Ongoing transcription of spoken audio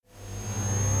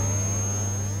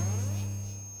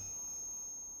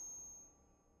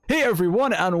Hey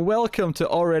everyone, and welcome to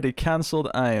Already Cancelled.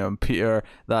 I am Peter,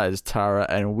 that is Tara,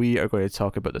 and we are going to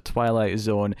talk about The Twilight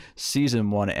Zone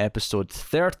Season 1, Episode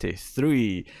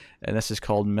 33, and this is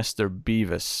called Mr.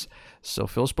 Beavis. So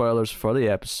full spoilers for the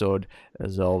episode,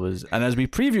 as always. And as we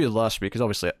previewed last week, because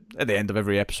obviously at the end of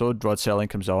every episode, Rod Serling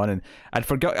comes on, and I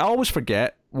always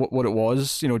forget what it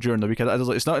was, during the week. I was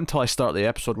like, it's not until I start the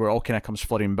episode where it all kind of comes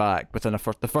flooding back. Within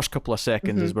the first couple of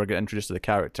seconds as we're getting introduced to the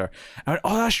character. And I went,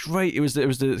 oh, that's right. It was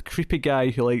the creepy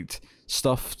guy who liked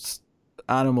stuffed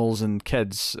animals and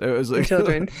kids. It was like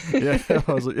children. Yeah,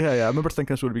 I was like, yeah. I remember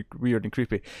thinking this would be weird and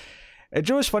creepy. And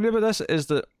you know what's funny about this is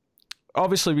that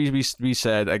obviously we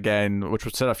said again, which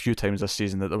was said a few times this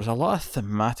season, that there was a lot of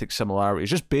thematic similarities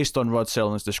just based on Rod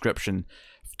Serling's description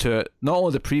to not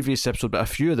only the previous episode but a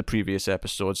few of the previous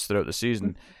episodes throughout the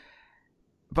season.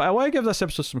 But I want to give this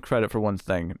episode some credit for one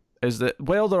thing, is that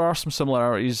while there are some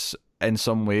similarities in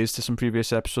some ways to some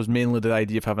previous episodes, mainly the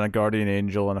idea of having a guardian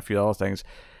angel and a few other things,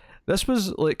 this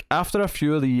was like, after a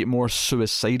few of the more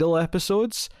suicidal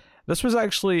episodes, this was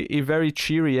actually a very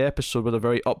cheery episode with a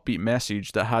very upbeat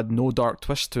message that had no dark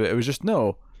twist to it. It was just,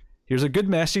 no, here's a good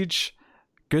message,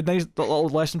 good nice little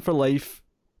lesson for life,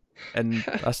 and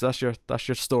that's your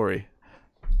story.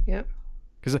 Yep.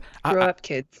 Because grow up,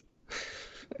 kids.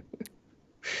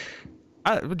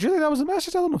 do you think that was the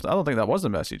message? I don't think that was the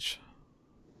message.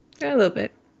 Yeah, a little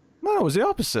bit. No, it was the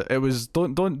opposite. It was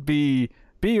don't be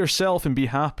yourself and be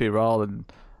happy rather than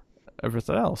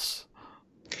everything else.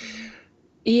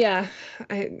 Yeah,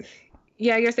 I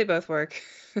guess they both work.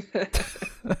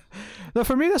 No,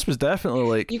 for me, this was definitely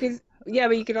like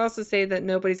but you could also say that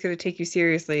nobody's going to take you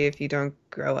seriously if you don't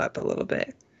grow up a little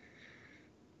bit.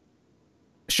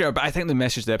 Sure, but I think the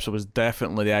message of the episode was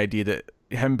definitely the idea that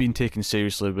him being taken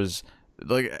seriously was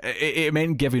like it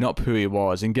meant giving up who he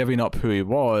was, and giving up who he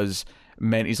was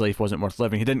meant his life wasn't worth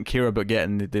living. He didn't care about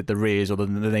getting the raise or the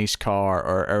nice car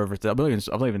or everything. I've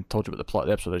not even told you what the plot of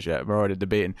the episode is yet. We're already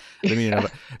debating the meaning of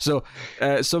it. So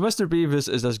Mr.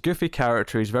 Beavis is this goofy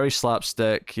character. He's very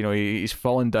slapstick. He's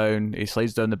falling down. He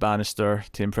slides down the banister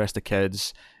to impress the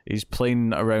kids. He's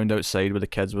playing around outside with the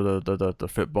kids with the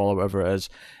football or whatever it is,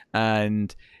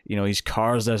 and his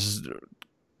car's this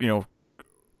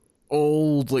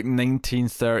old like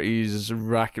 1930s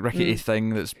rickety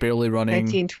thing that's barely running.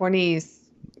 1920s,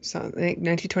 so like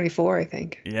 1924, I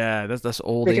think. Yeah, that's this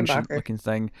old ancient looking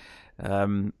thing.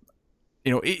 Even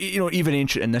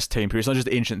ancient in this time period. It's not just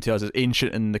ancient to us; it's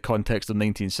ancient in the context of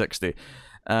 1960.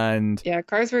 And yeah,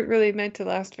 cars weren't really meant to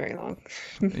last very long.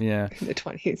 Yeah, in the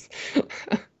 20s.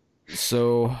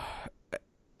 So,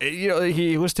 he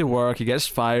goes to work, he gets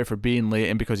fired for being late,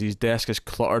 and because his desk is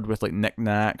cluttered with like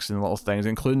knickknacks and little things,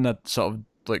 including that sort of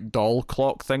like doll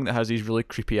clock thing that has these really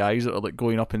creepy eyes that are like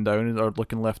going up and down or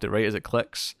looking left and right as it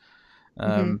clicks.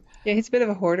 Yeah, he's a bit of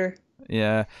a hoarder.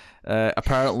 Yeah.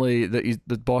 Apparently the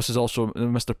boss is also,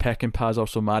 Mr. Peckinpah is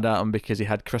also mad at him because he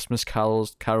had Christmas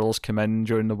carols come in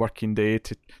during the working day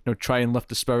to try and lift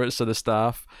the spirits of the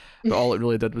staff, but all it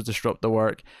really did was disrupt the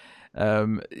work.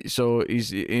 So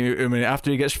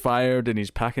after he gets fired and he's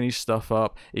packing his stuff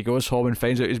up, he goes home and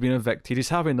finds out he's been evicted. He's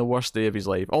having the worst day of his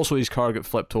life. Also, his car got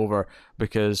flipped over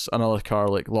because another car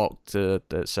like locked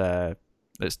its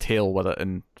tail with it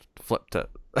and flipped it.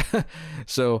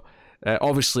 So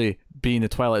obviously, being the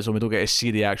Twilight Zone, we don't get to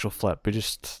see the actual flip.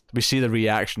 We see the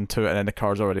reaction to it, and then the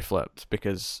car's already flipped.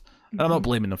 Because and I'm not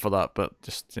blaming them for that, but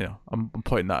just I'm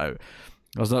pointing that out.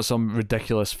 There's not some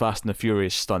ridiculous Fast and the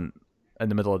Furious stunt in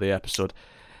the middle of the episode.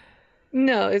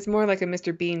 No, it's more like a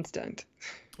Mr. Bean stunt.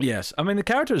 Yes, I mean the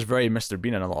character is very Mr.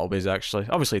 Bean in a lot of ways. Actually,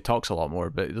 obviously he talks a lot more,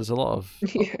 but there's a lot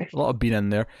of Bean in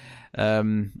there.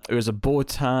 It was a bow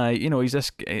tie. He's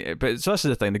this. But so this is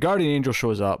the thing. The guardian angel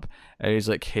shows up, and he's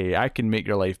like, "Hey, I can make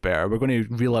your life better. We're going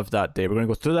to relive that day. We're going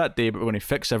to go through that day, but we're going to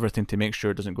fix everything to make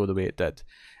sure it doesn't go the way it did."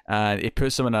 And he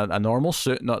puts him in a normal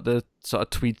suit, not the sort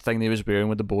of tweed thing that he was wearing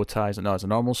with the bow ties. No, it's a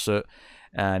normal suit.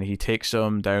 And he takes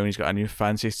him down. He's got a new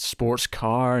fancy sports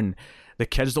car, and the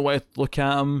kids don't want to look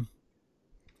at him.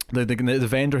 The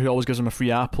vendor who always gives him a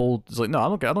free apple is like, no, I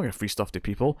don't give free stuff to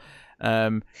people.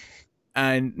 And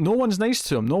no one's nice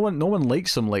to him. No one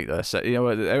likes him like this.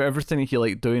 Everything he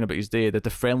liked doing about his day, that the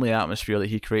friendly atmosphere that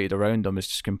he created around him is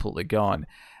just completely gone.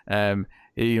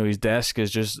 His desk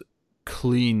is just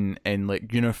clean and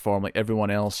like uniform like everyone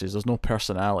else's. There's no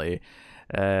personality.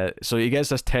 So he gets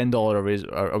this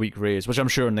 $10 a week raise, which I'm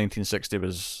sure in 1960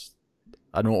 was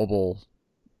a notable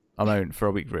amount for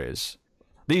a week raise.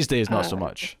 These days, not so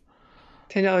much.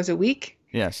 $10 a week?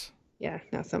 Yes. Yeah,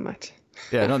 not so much.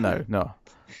 Yeah, not now.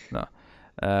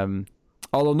 No.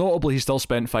 Although notably, he still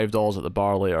spent $5 at the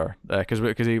bar later, because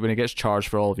when he gets charged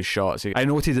for all of his shots, I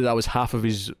noted that was half of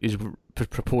his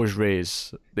proposed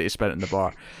raise that he spent in the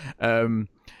bar.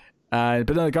 But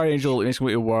then the guardian angel makes him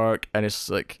go to work, and it's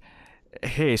like,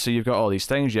 hey, so you've got all these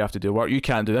things you have to do. Work, you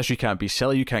can't do this. You can't be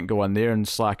silly. You can't go in there and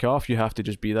slack off. You have to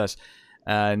just be this.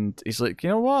 And he's like, you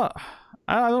know what?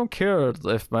 I don't care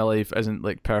if my life isn't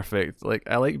like perfect. Like,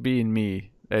 I like being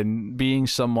me, and being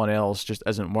someone else just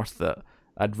isn't worth it.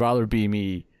 I'd rather be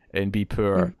me and be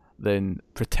poor than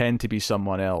pretend to be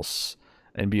someone else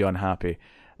and be unhappy.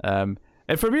 And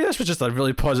for me, this was just a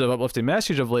really positive, uplifting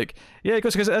message of like, yeah,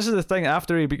 because this is the thing.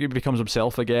 After he becomes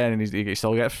himself again, and he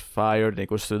still gets fired, and he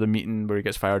goes through the meeting where he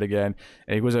gets fired again,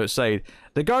 and he goes outside.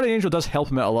 The guardian angel does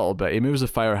help him out a little bit. He moves the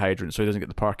fire hydrant so he doesn't get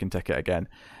the parking ticket again.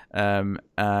 And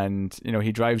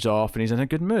he drives off, and he's in a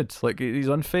good mood. Like, he's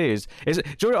unfazed. Do you know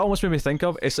what it almost made me think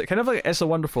of? It's kind of like It's a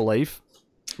Wonderful Life.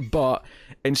 But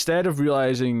instead of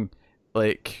realizing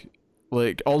like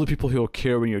all the people who will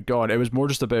care when you're gone, it was more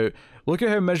just about, look at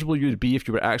how miserable you'd be if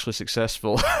you were actually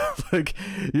successful. Like,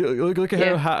 look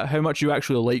at how much you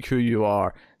actually like who you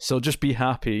are. So just be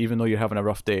happy even though you're having a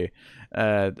rough day.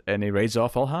 And he rides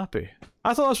off all happy.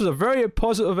 I thought this was a very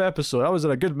positive episode. I was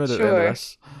in a good mood at the end of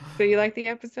this. So you liked the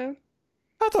episode?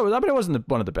 It wasn't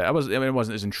one of the best. It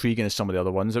wasn't as intriguing as some of the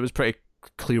other ones. It was pretty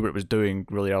clear what it was doing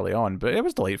really early on, but it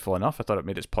was delightful enough. I thought it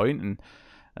made its point.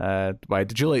 And why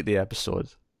did you like the episode?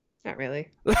 Not really.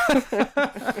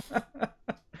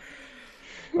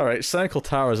 All right, Cynical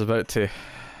Tower is about to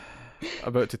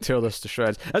tear this to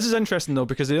shreds. This is interesting though,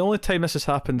 because the only time this has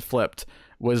happened flipped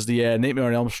was the Nightmare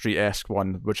on Elm Street-esque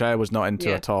one, which I was not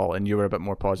into at all, and you were a bit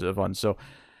more positive on. So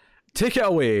take it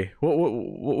away.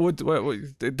 What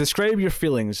describe your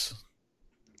feelings?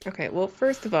 Okay, well,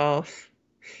 first of all,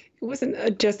 it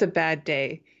wasn't just a bad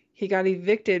day. He got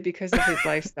evicted because of his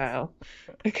lifestyle,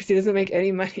 because he doesn't make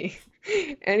any money,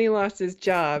 and he lost his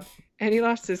job, and he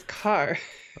lost his car.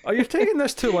 Oh, you're taking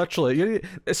this too literally.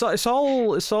 It's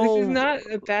all. This is not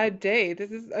a bad day. This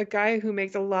is a guy who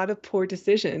makes a lot of poor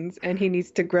decisions, and he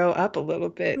needs to grow up a little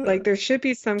bit. Like, there should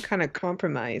be some kind of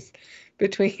compromise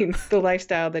between the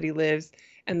lifestyle that he lives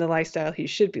and the lifestyle he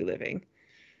should be living.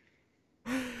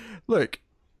 Look,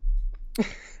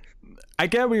 I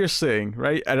get what you're saying,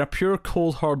 right? In a pure,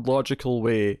 cold, hard, logical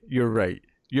way, you're right.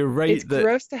 You're right. It's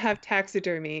gross to have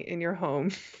taxidermy in your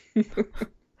home.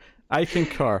 I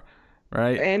concur,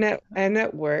 right? And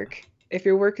at work. If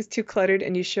your work is too cluttered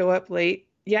and you show up late,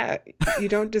 yeah, you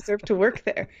don't deserve to work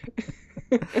there.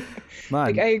 Man.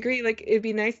 Like, I agree. Like, it'd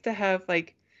be nice to have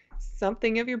like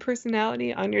something of your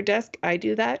personality on your desk. I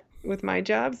do that with my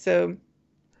job. So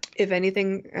if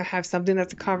anything, I have something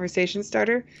that's a conversation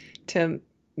starter to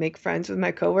make friends with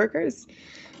my coworkers.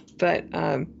 But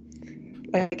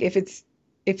like,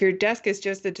 if your desk is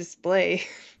just a display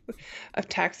of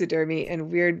taxidermy and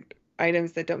weird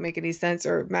items that don't make any sense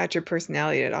or match your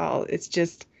personality at all, it's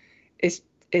just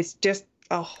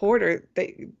a hoarder that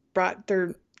brought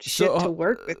their shit to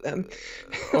work with them.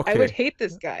 Okay. I would hate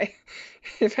this guy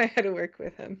if I had to work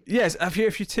with him. Yes,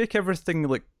 if you take everything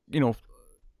like,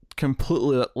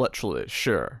 completely literally,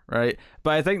 sure, right?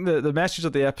 But I think the message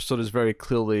of the episode is very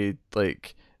clearly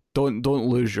like, don't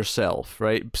lose yourself,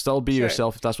 right? Still be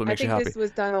yourself if that's what makes you happy. I think this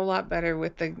was done a lot better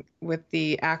with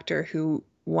the actor who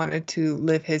wanted to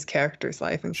live his character's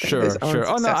life instead of his own. Sure.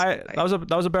 Oh no, that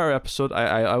was a better episode.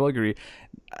 I will agree.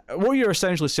 What you're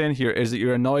essentially saying here is that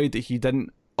you're annoyed that he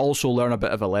didn't also learn a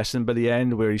bit of a lesson by the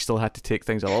end, where he still had to take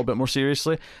things a little bit more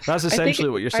seriously. That's essentially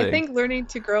what you're saying. I think learning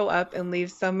to grow up and leave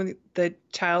some of the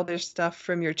childish stuff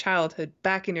from your childhood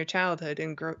back in your childhood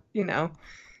and grow,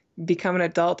 become an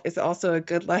adult is also a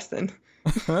good lesson.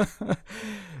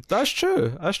 That's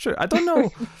true. I don't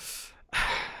know.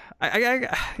 I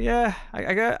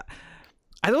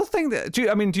don't think that.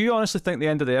 Do you honestly think the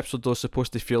end of the episode though is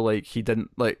supposed to feel like he didn't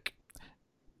like?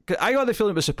 I got the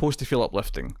feeling it was supposed to feel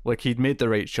uplifting, like he'd made the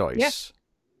right choice. Yeah.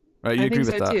 Right, you agree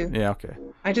with that? Too. Yeah, okay.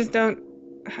 I just don't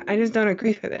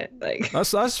agree with it. Like,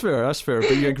 that's fair.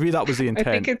 But you agree that was the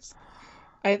intent.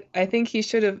 I think he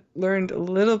should have learned a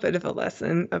little bit of a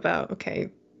lesson about, okay,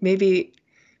 maybe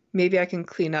I can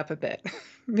clean up a bit.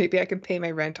 Maybe I can pay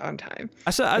my rent on time.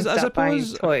 I suppose buying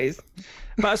toys.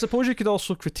 But I suppose you could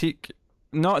also critique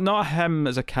not him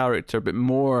as a character, but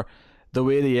more the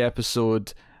way the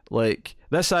episode, like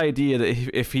this idea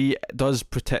that if he does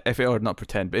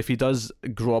if he does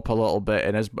grow up a little bit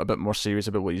and is a bit more serious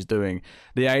about what he's doing,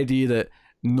 the idea that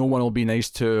no one will be nice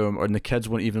to him or the kids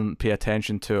won't even pay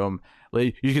attention to him.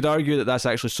 Like, you could argue that that's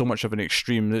actually so much of an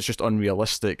extreme that's just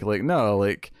unrealistic. Like, no,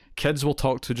 like, kids will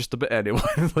talk to just a bit anyone.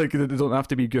 Like, they don't have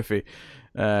to be goofy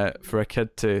for a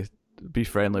kid to be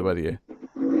friendly with you.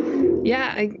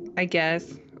 Yeah, I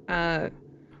guess. I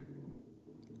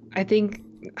think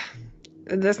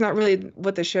that's not really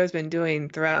what the show's been doing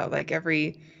throughout. Like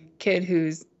every kid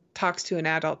who's talks to an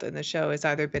adult in the show has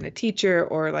either been a teacher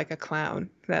or like a clown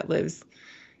that lives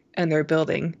in their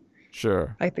building.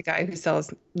 Sure. Like the guy who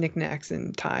sells knickknacks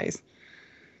and ties.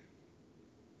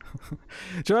 Do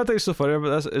you know what I think is so funny about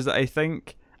this? Is that I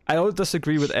think I don't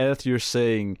disagree with anything you're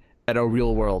saying in a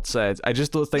real world sense. I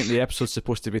just don't think the episode's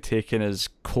supposed to be taken as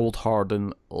cold hard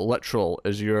and literal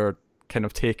as you're kind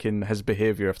of taking his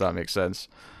behavior, if that makes sense.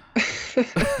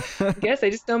 I guess I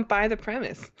just don't buy the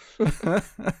premise.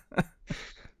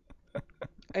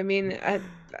 I mean,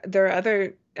 there are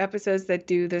other episodes that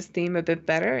do this theme a bit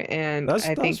better, and that's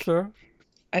fair.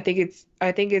 I think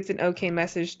it's an okay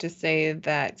message to say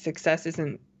that success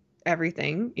isn't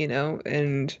everything, you know,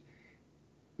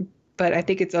 but I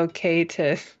think it's okay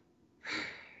to,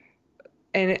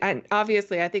 and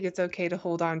obviously I think it's okay to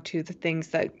hold on to the things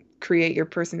that create your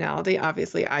personality.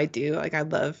 Obviously I do. Like I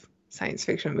love science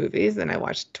fiction movies and I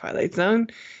watch Twilight Zone,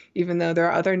 even though there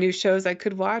are other new shows I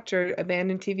could watch or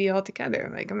abandon TV altogether.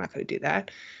 I'm like, I'm not going to do that.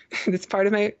 It's part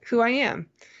of who I am.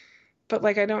 But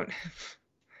like, I don't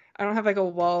have like a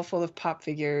wall full of pop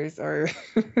figures or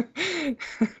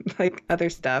like other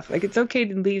stuff. Like it's okay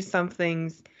to leave some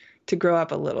things to grow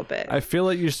up a little bit. I feel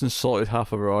like you just insulted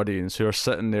half of our audience who are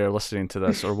sitting there listening to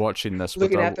this or watching this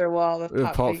looking at their wall of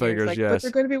pop figures like, yes. But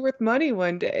they're going to be worth money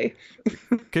one day.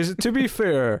 Because to be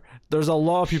fair, there's a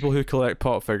lot of people who collect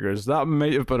pop figures. That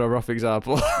might have been a rough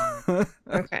example.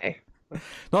 Okay.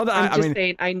 Not that I'm just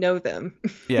saying I know them.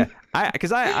 Yeah,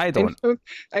 because I don't.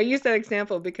 I use that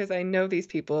example because I know these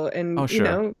people, and oh, sure. You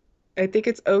know, I think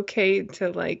it's okay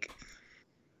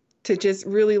to just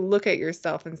really look at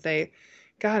yourself and say,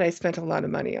 God, I spent a lot of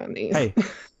money on these. Hey,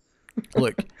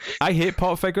 look, I hate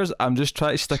pop figures. I'm just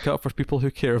trying to stick up for people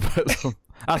who care about them.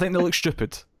 I think they look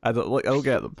stupid. I don't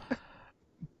get them,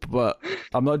 but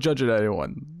I'm not judging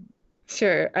anyone.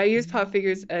 Sure, I use pop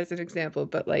figures as an example,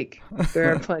 but like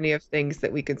there are plenty of things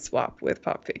that we could swap with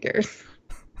pop figures.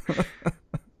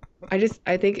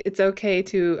 I think it's okay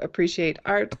to appreciate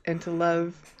art and to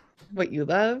love what you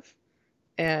love,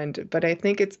 but I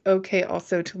think it's okay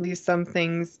also to leave some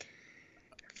things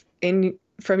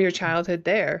from your childhood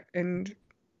there and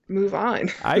move on.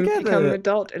 I get become an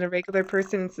adult and a regular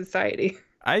person in society.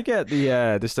 I get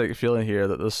the distinct feeling here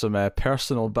that there's some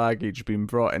personal baggage being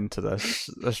brought into this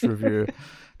review.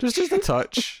 just a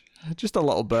touch, just a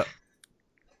little bit.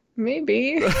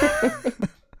 Maybe.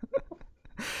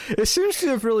 It seems to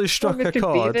have really struck a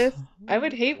chord. I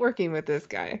would hate working with this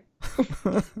guy.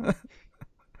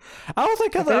 I don't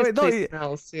think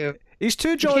he's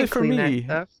too jolly for me.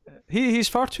 He's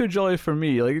far too jolly for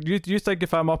me. Like you think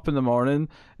if I'm up in the morning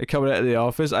and coming out of the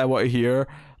office, I want to hear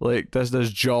like this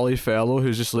jolly fellow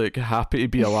who's just like happy to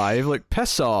be alive. Like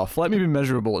piss off, let me be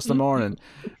miserable. It's the morning,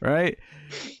 right?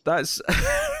 That's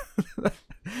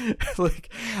like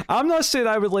I'm not saying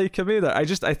I would like him either. I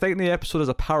think the episode is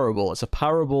a parable. It's a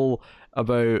parable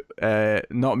about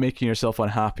not making yourself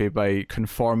unhappy by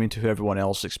conforming to who everyone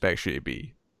else expects you to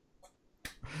be.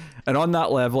 And on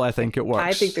that level, I think it works.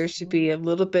 I think there should be a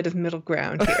little bit of middle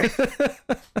ground here.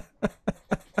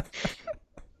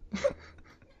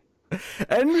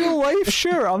 In real life,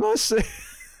 sure. I'm not saying.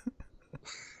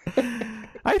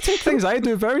 I take things I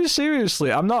do very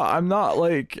seriously. I'm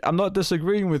not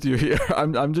disagreeing with you here.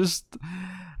 I'm just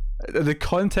the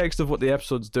context of what the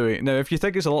episode's doing. Now, if you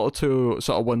think it's a little too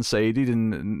sort of one-sided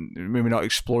and maybe not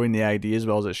exploring the idea as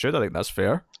well as it should, I think that's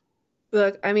fair.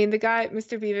 Look, I mean, the guy,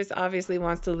 Mr. Beavis, obviously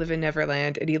wants to live in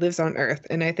Neverland, and he lives on Earth,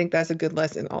 and I think that's a good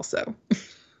lesson also.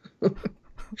 I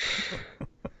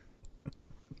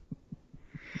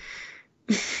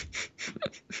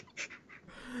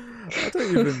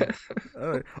don't even...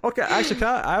 Okay, actually,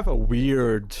 I have a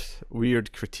weird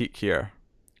critique here.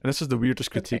 And this is the weirdest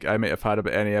critique I might have had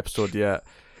about any episode yet.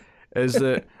 Is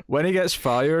that when he gets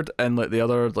fired and like the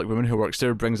other like woman who works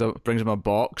there brings him a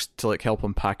box to like help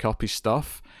him pack up his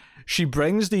stuff. She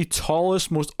brings the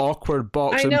tallest, most awkward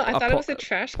box. I know. I thought it was a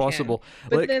trash possible.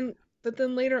 Can. But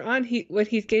then later on, when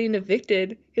he's getting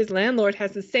evicted, his landlord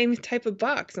has the same type of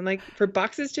box. I'm like, were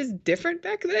boxes just different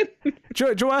back then? Do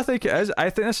you know what I think it is?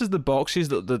 I think this is the boxes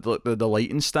that the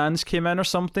lighting stands came in or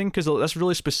something, because that's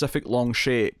really specific long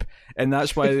shape, and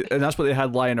that's why and that's what they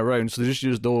had lying around. So they just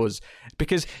used those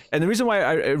and the reason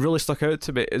why it really stuck out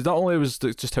to me is not only was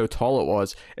just how tall it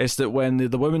was, it's that when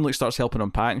the woman like starts helping him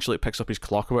pack and she like picks up his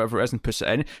clock or whatever it is and puts it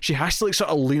in, she has to like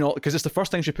sort of lean all because it's the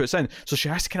first thing she puts in, so she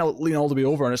has to kind of lean all the way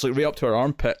over and it's like right up to her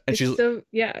armpit, and she's so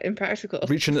impractical.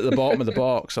 Reaching reaching at the bottom of the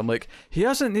box. I'm like, he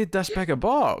doesn't need this big a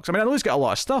box. I mean, I know he's got a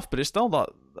lot of stuff, but it's still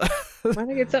not. Why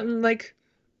don't I get something like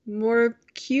more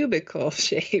cubicle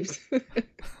shaped?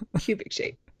 Cubic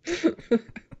shape.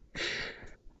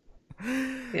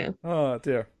 Yeah. Oh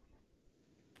dear.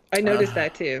 I noticed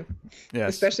that too. Yes.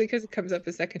 Especially because it comes up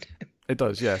a second time. It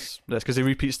does, yes. Yes, because he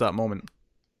repeats that moment.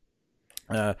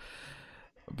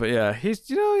 But yeah,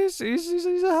 he's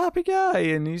a happy guy,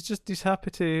 and he's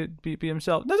happy to be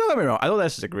himself. No, don't get me wrong. I know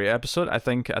this is a great episode. I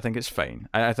think it's fine.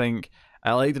 I think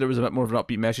I like that it was a bit more of an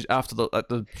upbeat message after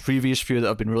the previous few that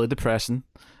have been really depressing.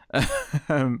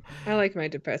 I like my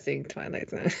depressing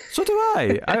Twilight Zone. So do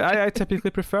I. I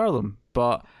typically prefer them,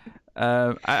 but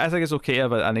I think it's okay to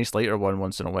have a nice lighter one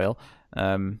once in a while.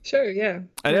 Sure, yeah.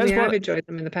 I've enjoyed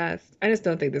them in the past. I just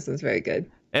don't think this one's very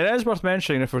good. It is worth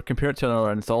mentioning, if we're compared to another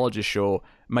anthology show,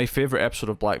 my favourite episode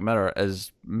of Black Mirror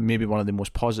is maybe one of the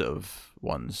most positive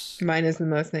ones. Mine is the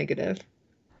most negative.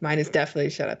 Mine is definitely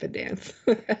Shut Up and Dance.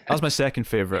 That's my second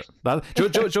favourite.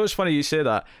 Joe, it's funny you say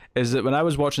that, is that when I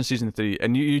was watching season 3,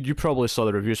 and you probably saw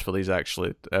the reviews for these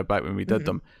actually, back when we did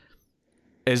them,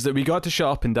 is that we got to Shut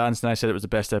Up and Dance, and I said it was the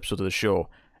best episode of the show.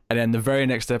 And then the very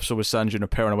next episode was San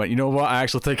Junipero, and I went, you know what? I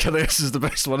actually think this is the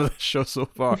best one of the show so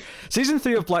far. Season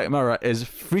 3 of Black Mirror is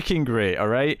freaking great, all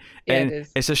right? Yeah, and it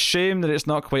is. It's a shame that it's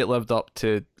not quite lived up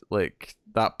to like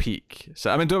that peak.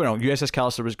 So I mean, don't get me wrong, USS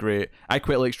Callister was great. I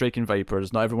quite like Striking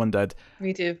Vipers. Not everyone did.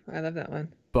 Me too. I love that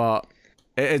one. But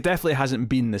it definitely hasn't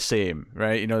been the same,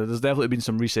 right? You know, there's definitely been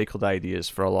some recycled ideas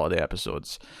for a lot of the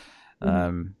episodes.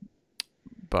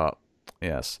 But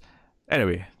yes.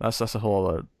 Anyway, that's a whole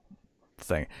other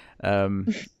thing.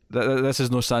 This is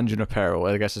no San Junipero,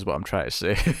 I guess is what I'm trying to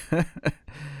say.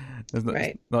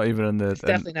 Right. Not even in the. It's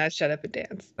definitely not Shut Up and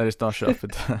Dance. It's not Shut Up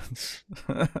and Dance.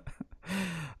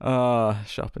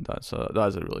 Shut Up and Dance. So that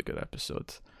is a really good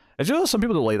episode. Did you know some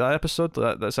people don't like that episode?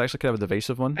 That's actually kind of a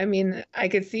divisive one. I mean, I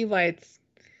could see why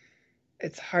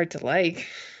it's hard to like.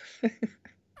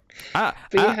 But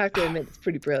you have to admit it's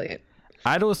pretty brilliant.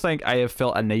 I don't think I have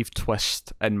felt a knife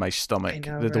twist in my stomach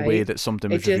the way that something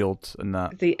was revealed in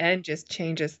that. The end just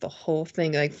changes the whole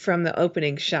thing. Like from the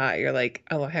opening shot, you're like,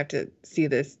 oh, I have to see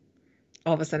this.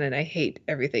 All of a sudden, I hate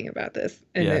everything about this.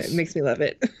 And it makes me love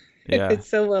it. Yeah. It's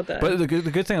so well done. But the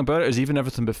good thing about it is even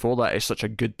everything before that is such a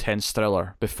good tense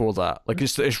thriller before that. Like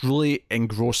it's really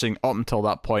engrossing up until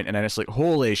that point, and then it's like,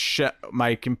 holy shit,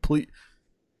 my complete...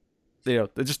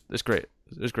 it's great.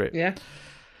 It's great. Yeah.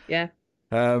 Yeah.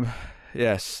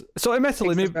 Yes. So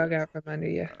admittedly, maybe the rug out from under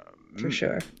you, for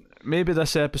sure. Maybe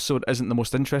this episode isn't the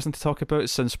most interesting to talk about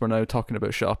since we're now talking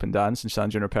about Shut Up and Dance and San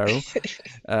Junipero.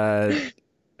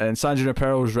 And San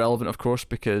Junipero is relevant, of course,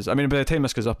 because I mean, by the time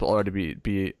this goes up, it'll already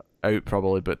be out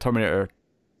probably. But Terminator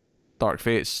Dark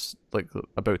Fate's like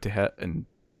about to hit, and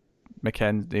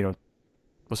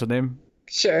what's her name?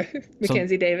 Sure,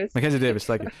 Mackenzie Davis. Mackenzie Davis,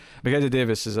 thank you. Mackenzie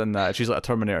Davis is in that. She's like a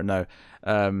Terminator now.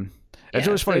 It's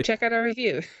always funny. So check out our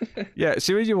review. Yeah,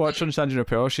 see when you watch on San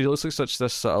Junipero, she looks like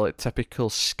this sort of like typical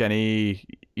skinny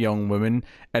young woman,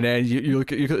 and then you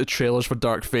look at the trailers for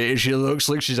Dark Fate, and she looks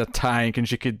like she's a tank, and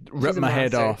she could rip my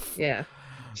head off. Yeah,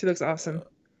 she looks awesome.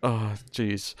 Oh,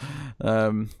 jeez.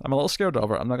 I'm a little scared of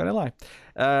her. I'm not gonna lie.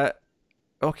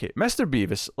 Okay, Mr.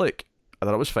 Beavis. Look, I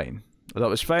thought it was fine.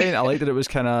 I liked that it was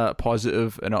kind of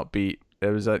positive and upbeat. It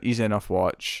was an easy enough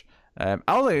watch.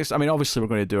 Obviously we're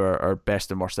going to do our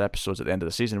best and worst episodes at the end of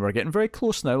the season. We're getting very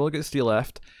close now. We'll get 3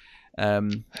 left. I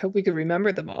hope we could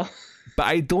remember them all. But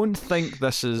I don't think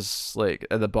this is like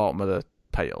at the bottom of the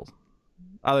pile.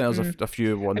 I think there's a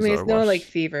few ones. I mean, it's no like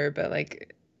Fever, but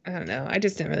like I don't know. I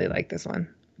just didn't really like this one.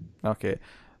 Okay,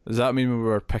 does that mean when we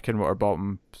were picking what our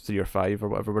bottom 3 or 5 or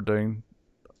whatever we're doing,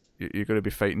 you're going to be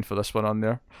fighting for this one on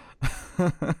there?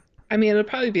 I mean, it'll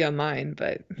probably be on mine,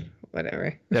 but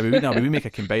whatever. Yeah, we make a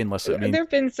combined list. There've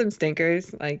been some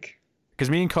stinkers, like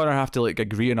because me and Connor have to like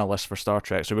agree on a list for Star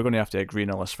Trek, so we're going to have to agree on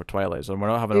a list for Twilight Zone. We're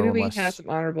not having maybe our own we list. Maybe we have some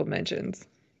honorable mentions.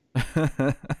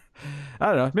 I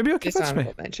don't know. Maybe you'll convince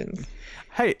me. Mentions.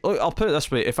 Hey, look, I'll put it this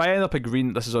way: if I end up agreeing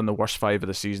that this is on the worst 5 of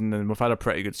the season, then we've had a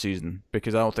pretty good season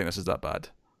because I don't think this is that bad.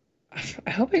 I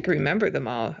hope I can remember them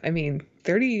all. I mean,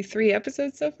 33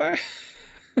 episodes so far.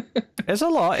 It's a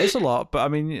lot, but I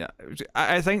mean,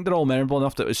 I think they're all memorable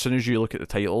enough that as soon as you look at the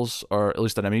titles, or at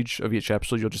least an image of each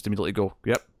episode, you'll just immediately go,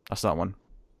 yep, that's that one.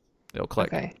 It'll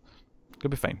click. Okay. It'll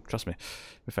be fine, trust me.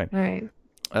 It'll be fine. All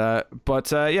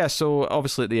right. So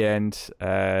obviously at the end,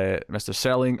 Mr.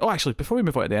 Selling... Oh, actually, before we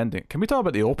move on to the ending, can we talk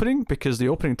about the opening? Because the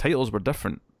opening titles were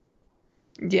different.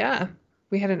 Yeah,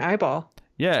 we had an eyeball.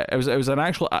 Yeah, it was an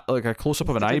actual, like a close-up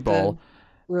of an eyeball.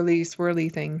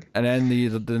 swirly thing. And then the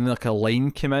like a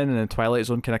line came in, and then Twilight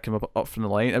Zone kind of came up from the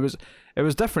line. It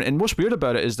was different. And what's weird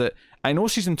about it is that I know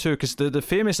season 2, because the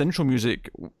famous intro music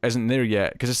isn't there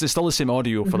yet, because it's still the same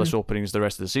audio for this opening as the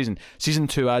rest of the season. Season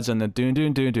 2 adds in the doon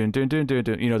doon doon doon doon doon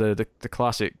doon, you know, the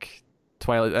classic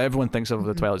Twilight. Everyone thinks of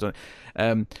the Twilight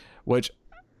Zone, which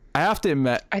I have to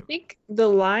admit, I think the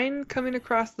line coming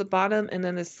across the bottom and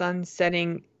then the sun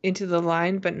setting into the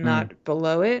line, but not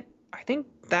below it. I think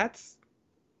that's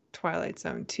Twilight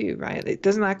Zone 2, right?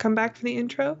 Doesn't that come back from the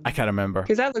intro? I can't remember,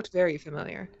 because that looked very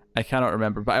familiar. I cannot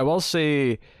remember, but I will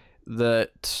say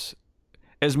that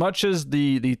as much as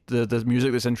the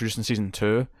music that's introduced in season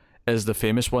 2 is the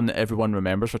famous one that everyone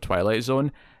remembers for Twilight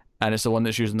Zone, and it's the one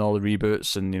that's used in all the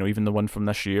reboots, and you know, even the one from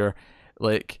this year,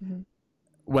 like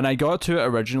when I got to it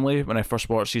originally, when I first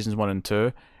watched seasons 1 and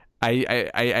 2, I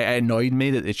annoyed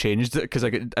me that they changed it, because I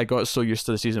got so used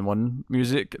to the season 1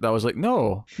 music that I was like,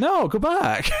 no, go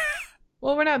back.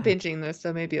 Well, we're not binging this,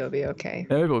 so maybe it'll be okay.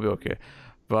 Maybe it'll be okay.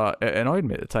 But it annoyed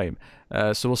me at the time.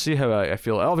 So we'll see how I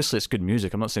feel. Obviously, it's good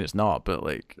music. I'm not saying it's not, but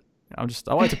like, I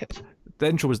like to. The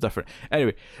intro was different.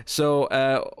 Anyway,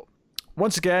 so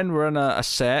once again, we're in a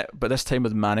set, but this time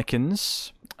with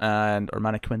mannequins and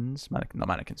Rod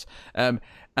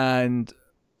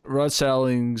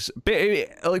Serling's.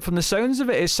 Like, from the sounds of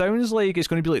it sounds like it's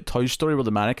going to be like Toy Story, where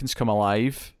the mannequins come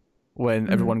alive when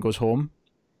everyone goes home.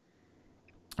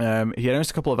 He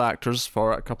announced a couple of actors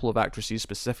for a couple of actresses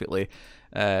specifically,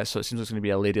 so it seems like it's going to be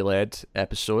a lady-led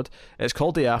episode. It's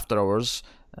called The After Hours,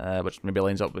 which maybe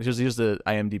lines up. Here's the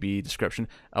IMDb description.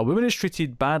 A woman is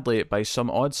treated badly by some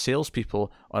odd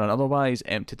salespeople on an otherwise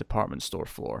empty department store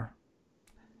floor.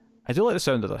 I do like the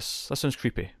sound of this. That sounds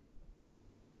creepy.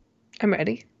 I'm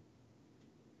ready.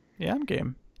 Yeah, I'm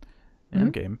game. I'm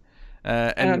game.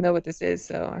 I don't know what this is,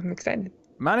 so I'm excited.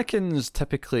 Mannequins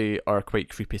typically are quite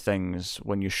creepy things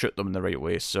when you shoot them in the right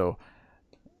way, so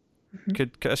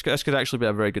this could actually be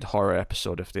a very good horror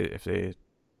episode if it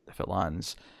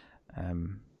lands.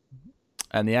 And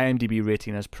the IMDb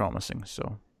rating is promising,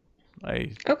 so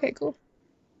okay, cool.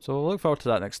 So we'll look forward to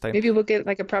that next time. Maybe we'll get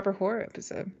like a proper horror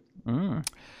episode.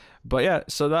 But yeah,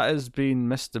 so that has been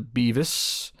Mr.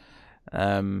 Beavis.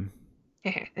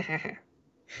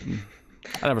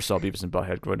 I never saw Beavis and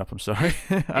Butthead growing up, I'm sorry.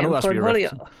 I know that's what you're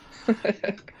referencing.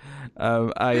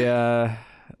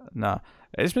 Nah.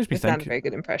 It just makes me think... It's not a very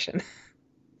good impression.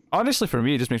 Honestly, for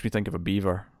me, it just makes me think of a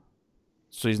beaver.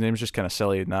 So his name's just kind of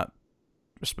silly in that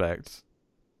respect.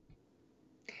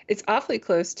 It's awfully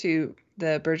close to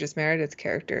the Burgess Meredith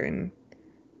character in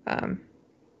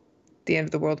The End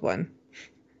of the World one.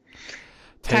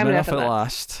 Time enough at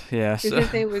last. Yes.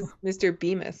 His name was Mr.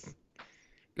 Bemis.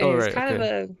 And it was kind of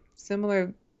a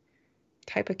similar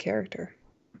type of character.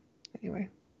 Anyway.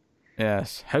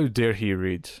 Yes. How dare he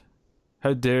read?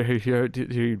 How dare he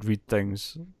read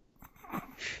things?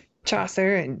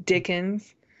 Chaucer and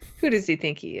Dickens. Who does he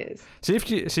think he is? See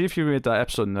if you read that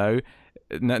episode now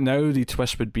the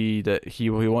twist would be that he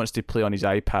wants to play on his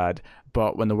iPad,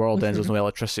 but when the world ends, there's no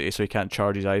electricity, so he can't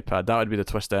charge his iPad. That would be the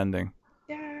twist ending.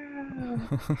 Yeah.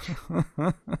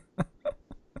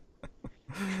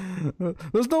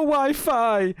 There's no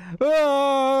Wi-Fi.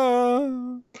 Ah!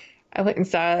 I went and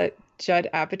saw Judd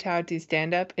Apatow do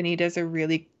stand-up, and he does a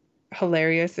really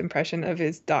hilarious impression of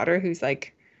his daughter, who's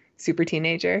like super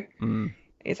teenager.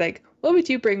 He's like, "What would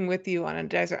you bring with you on a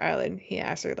desert island?" He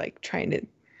asks her, like trying to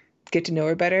get to know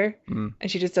her better, and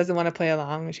she just doesn't want to play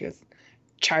along, and she goes,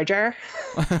 "Charger."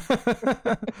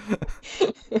 I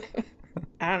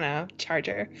don't know,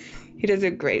 charger. He does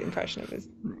a great impression of his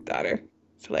daughter.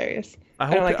 It's hilarious.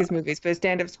 I don't like his movies, but his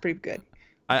stand-up's pretty good.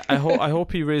 I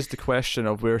hope he raised the question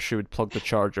of where she would plug the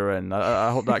charger in. I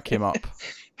hope that came up.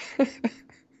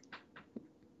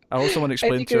 I hope someone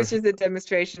explained. I think it was just a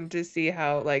demonstration to see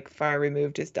how like far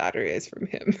removed his daughter is from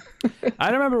him.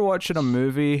 I remember watching a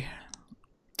movie.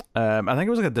 I think it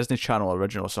was like a Disney Channel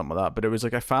original or something like that. But it was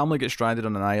like a family gets stranded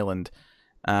on an island,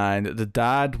 and the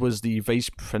dad was the vice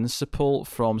principal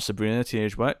from Sabrina the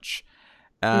Teenage Witch,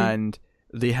 and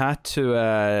they had to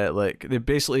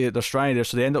they're stranded,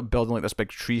 so they end up building like this big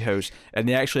tree house, and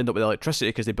they actually end up with electricity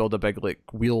because they build a big like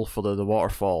wheel for the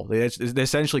waterfall. They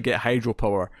essentially get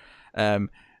hydropower.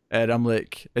 And I'm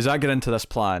like, is that getting into this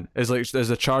plan? There's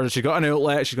a charger. She got an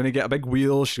outlet. She's going to get a big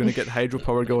wheel. She's going to get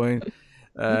hydropower going.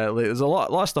 There's a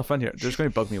lot of stuff in here. They're just going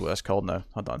to bug me what it's called now.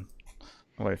 Hold on.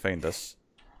 I'm going to find this.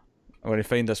 I'm going to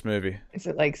find this movie. Is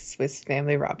it like Swiss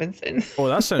Family Robinson? Oh,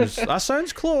 that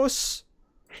sounds close.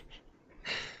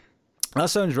 That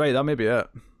sounds right. That may be it.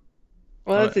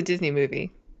 Well, it's a Disney movie,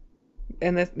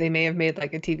 and they may have made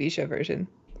like a TV show version.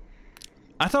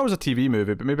 I thought it was a TV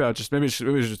movie, but maybe it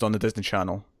was just on the Disney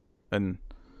Channel. And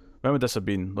when would this have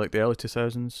been? Like the early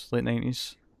 2000s, late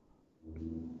 90s?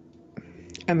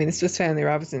 I mean, it's just Family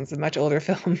Robinson's a much older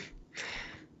film.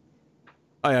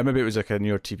 Oh yeah, maybe it was like a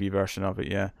newer TV version of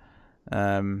it. Yeah.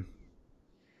 Come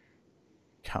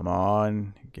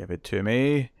on, give it to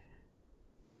me.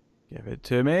 Give it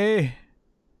to me.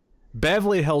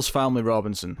 Beverly Hills Family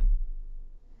Robinson.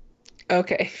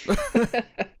 Okay.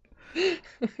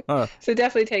 So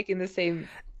definitely taking the same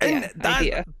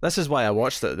idea. This is why I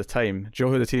watched it at the time. Do you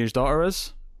know who the teenage daughter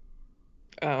is?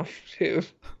 Oh, who?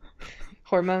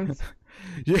 Hormones?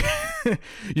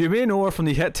 You may know her from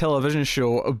the hit television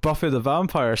show Buffy the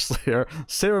Vampire Slayer.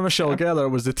 Sarah Michelle Gellar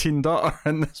was the teen daughter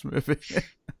in this movie.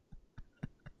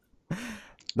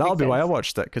 That'll be why I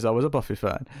watched it, because I was a Buffy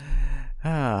fan.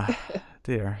 Ah,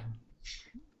 dear.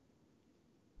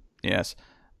 Yes.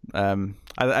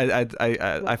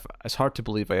 It's hard to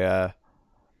believe I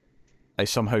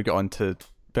somehow got onto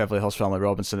Beverly Hills Family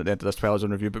Robinson at the end of this Twilight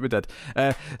Zone review, but we did.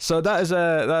 So that is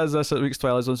this week's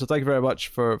Twilight Zone. So thank you very much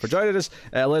for joining us.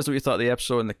 Let us know what you thought of the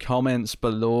episode in the comments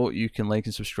below. You can like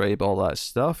and subscribe, all that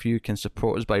stuff. You can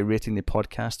support us by rating the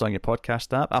podcast on your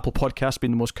podcast app. Apple Podcasts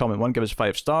being the most common one. Give us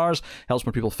 5 stars. Helps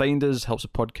more people find us. Helps the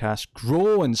podcast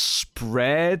grow and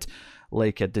spread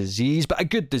like a disease, but a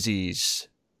good disease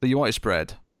that you want to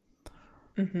spread.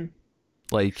 Mm-hmm.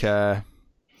 Like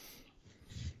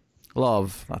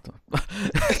love.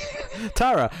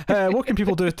 Tara, what can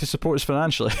people do to support us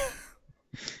financially?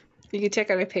 You can check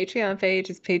out our Patreon page.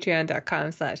 It's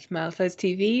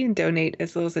patreon.com/MilefuzzTV and donate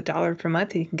as little as $1 per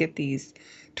month. You can get these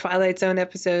Twilight Zone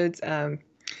episodes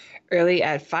early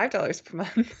at $5 per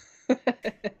month.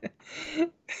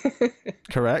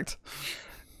 Correct.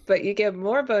 But you get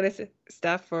more bonus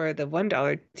stuff for the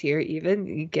 $1 tier even.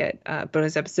 You get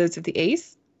bonus episodes of The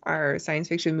Ace, our science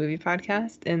fiction movie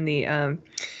podcast, and the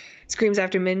Screams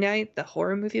After Midnight, the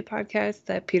horror movie podcast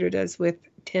that Peter does with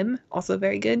Tim. Also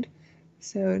very good.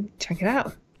 So check it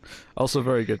out. Also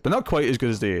very good, but not quite as good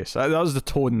as The Ace. That was the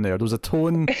tone there. There was a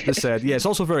tone that said, yeah, it's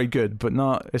also very good, but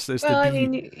not. It's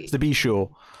the B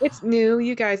show. It's new.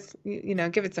 You guys,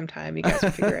 give it some time. You guys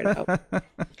will figure it out.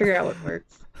 Figure out what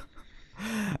works.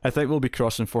 I think we'll be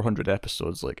crossing 400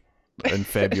 episodes like in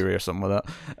February or something like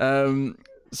that.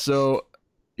 So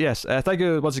yes, thank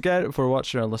you once again for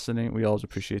watching and listening. We always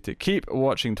appreciate it. Keep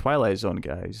watching Twilight Zone,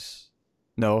 guys.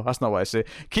 No, that's not what I say.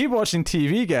 Keep watching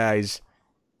TV, guys,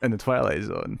 in the Twilight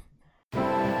Zone.